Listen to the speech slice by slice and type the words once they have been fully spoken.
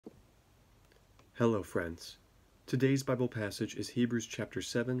Hello, friends. Today's Bible passage is Hebrews chapter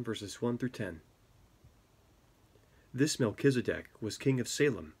 7, verses 1 through 10. This Melchizedek was king of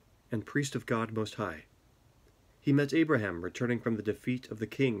Salem and priest of God Most High. He met Abraham returning from the defeat of the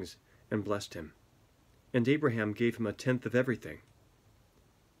kings and blessed him. And Abraham gave him a tenth of everything.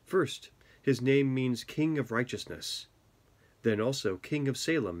 First, his name means King of Righteousness. Then also King of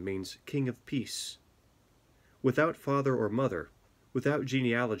Salem means King of Peace. Without father or mother, without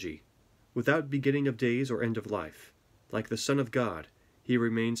genealogy, without beginning of days or end of life, like the Son of God, he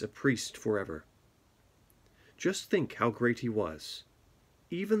remains a priest forever. Just think how great he was.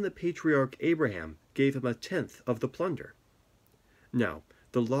 Even the patriarch Abraham gave him a tenth of the plunder. Now,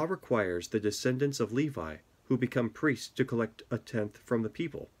 the law requires the descendants of Levi who become priests to collect a tenth from the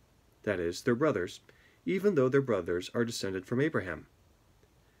people, that is, their brothers, even though their brothers are descended from Abraham.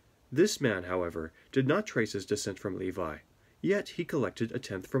 This man, however, did not trace his descent from Levi, yet he collected a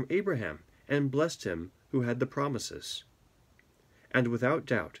tenth from Abraham, and blessed him who had the promises. And without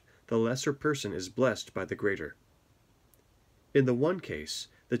doubt, the lesser person is blessed by the greater. In the one case,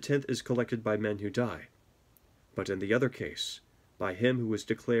 the tenth is collected by men who die, but in the other case, by him who is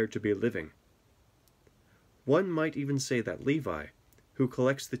declared to be living. One might even say that Levi, who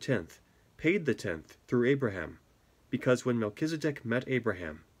collects the tenth, paid the tenth through Abraham, because when Melchizedek met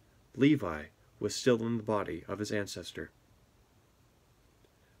Abraham, Levi was still in the body of his ancestor.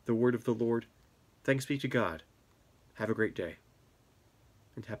 The word of the Lord. Thanks be to God. Have a great day.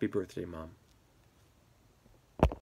 And happy birthday, Mom.